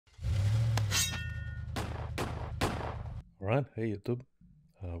Alright, hey YouTube.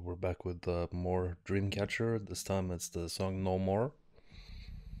 We're back with more Dreamcatcher. This time it's the song No More.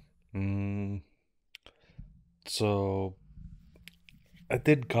 Mm, so I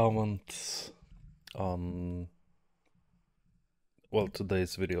did comment on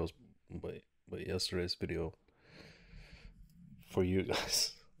today's videos, but yesterday's video for you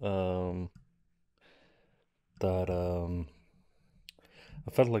guys. Um, that I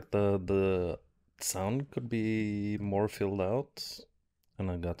felt like the sound could be more filled out, and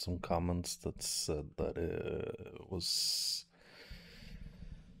I got some comments that said that it was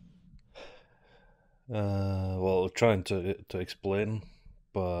trying to explain,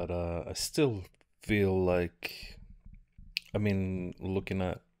 but I still feel like, I mean, looking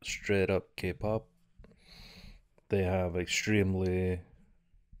at straight up K-pop, they have extremely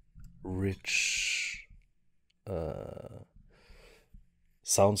rich uh,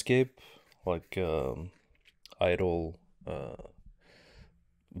 soundscape, like Idol,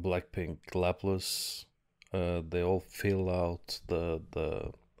 Blackpink, Lapless. They all fill out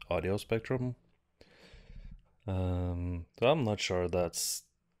the audio spectrum. So I'm not sure that's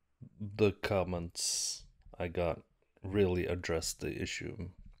the comments I got really addressed the issue.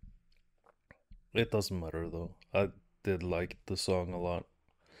 It doesn't matter though. I did like the song a lot.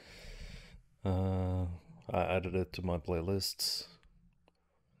 Uh, I added it to my playlists.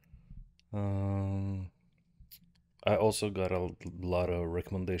 Um, I also got a lot of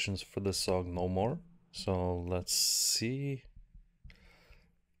recommendations for this song No More. So let's see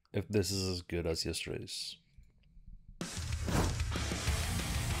if this is as good as yesterday's.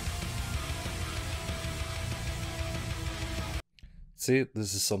 See,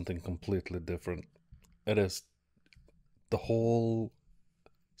 this is something completely different. It is the whole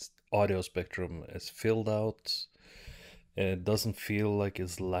audio spectrum is filled out. It doesn't feel like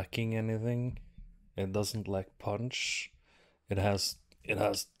it's lacking anything. It doesn't lack punch. It has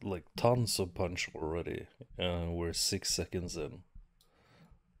like tons of punch already. We're 6 seconds in.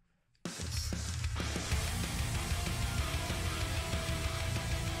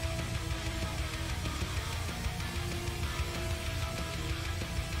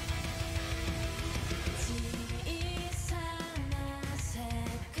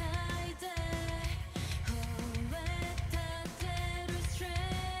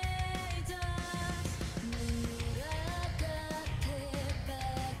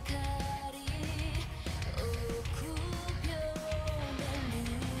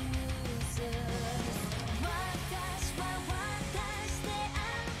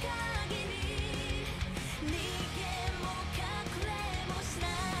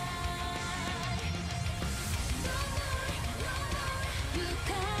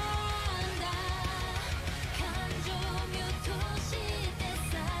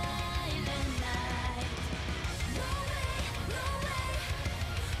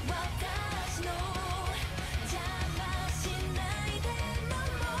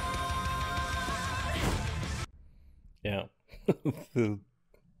 Yeah.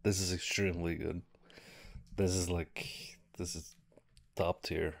 This is extremely good. This is top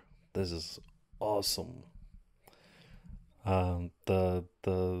tier. This is awesome. The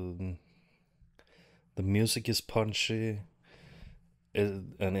music is punchy,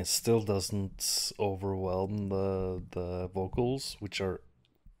 and it still doesn't overwhelm the vocals, which are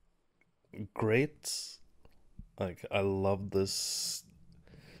great. Like I love these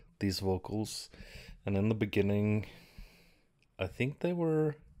vocals, and in the beginning, I think they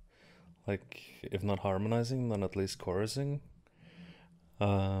were like, if not harmonizing, then at least chorusing.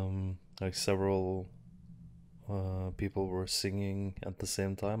 Like several people were singing at the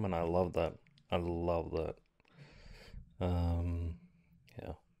same time, and I love that. I love that. Um,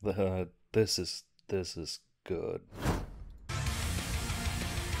 yeah, this is good.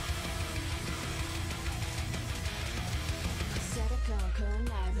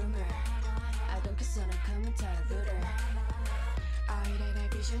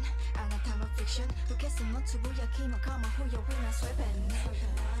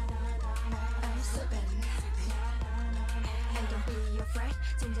 And don't be afraid,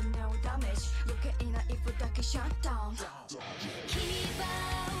 진짜 no damage. Look at in a if we take a shutdown.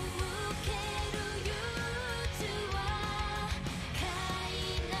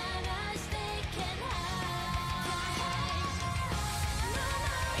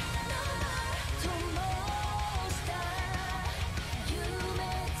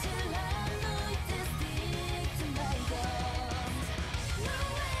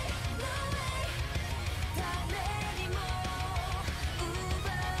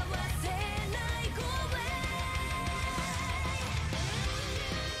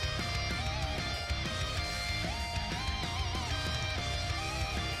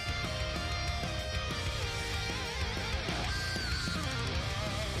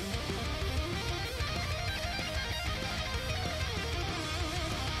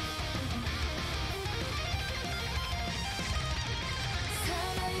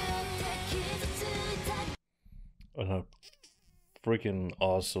 freaking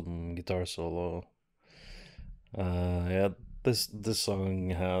awesome guitar solo. Yeah, this song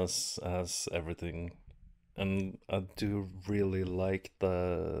has everything, and I do really like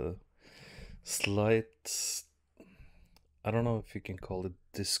the slight, I don't know if you can call it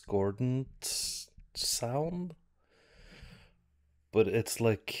discordant sound, but it's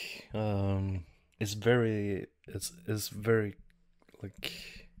like it's very like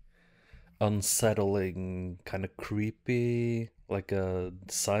unsettling, kind of creepy, like a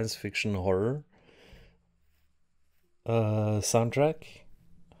science fiction horror soundtrack.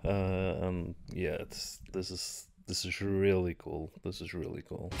 And yeah, this is really cool. This is really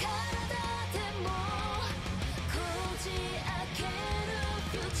cool. 体でもこじ開ける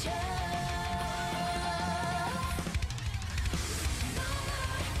フューチャー No more,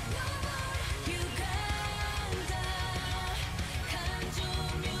 no more 歪んだ感情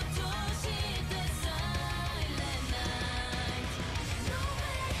ミュートして Silent night No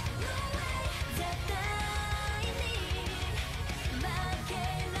way, no way 絶対に負け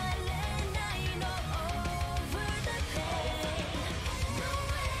られないの Over the pain No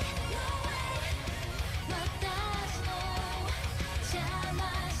way, no way 私を邪魔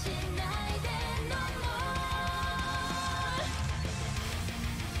しないで No more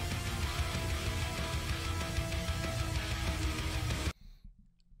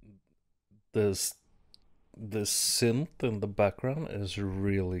This this synth in the background is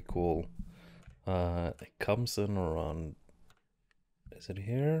really cool. It comes in around. Is it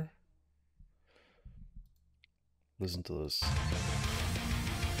here? Listen to this.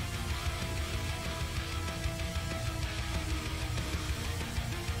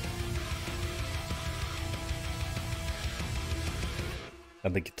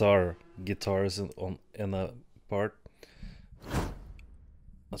 And the guitars in that part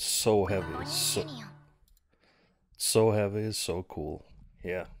are so heavy, so heavy, so cool.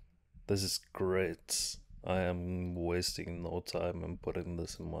 Yeah, this is great. I am wasting no time in putting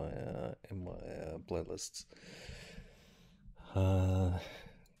this in my playlists.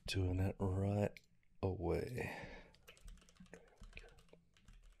 Doing it right away.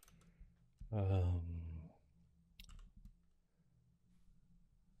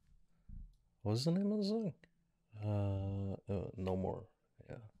 What's the name of the song? No More.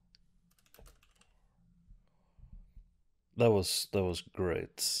 Yeah. That was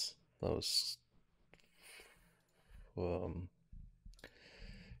great. That was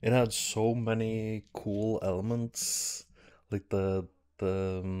it had so many cool elements, like the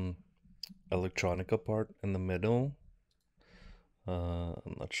electronica part in the middle.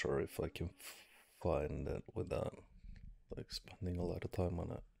 I'm not sure if I can find it without like spending a lot of time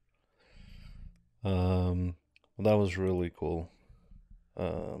on it. That was really cool.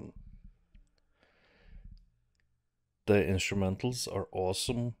 The instrumentals are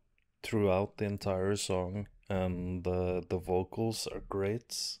awesome throughout the entire song, and the vocals are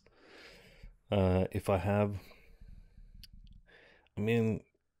great. If I have, I mean,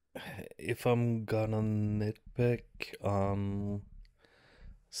 if I'm gonna nitpick on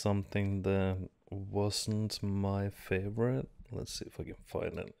something that wasn't my favorite, let's see if I can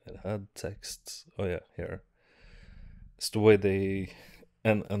find it. It had text. Oh yeah, here. It's the way they,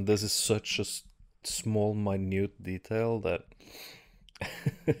 and this is such a small, minute detail that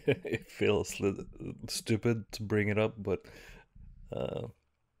it feels stupid to bring it up,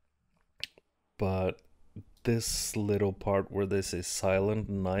 but this little part where they say silent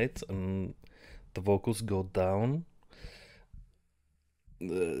night and the vocals go down,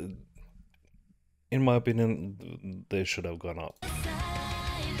 in my opinion, they should have gone up.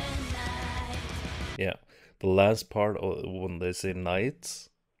 Yeah, the last part when they say night,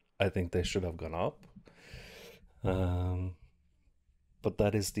 I think they should have gone up. But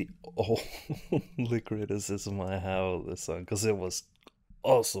that is the only criticism I have of this song, because it was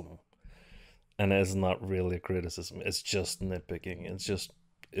awesome, and it's not really a criticism. It's just nitpicking. It's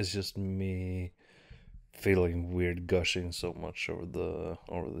just me feeling weird, gushing so much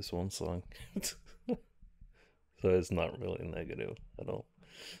over this one song. So it's not really negative at all.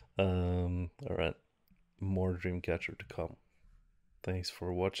 All right, more Dreamcatcher to come. Thanks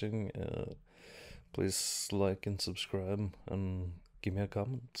for watching. Please like and subscribe and give me a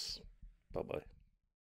comment. Bye bye.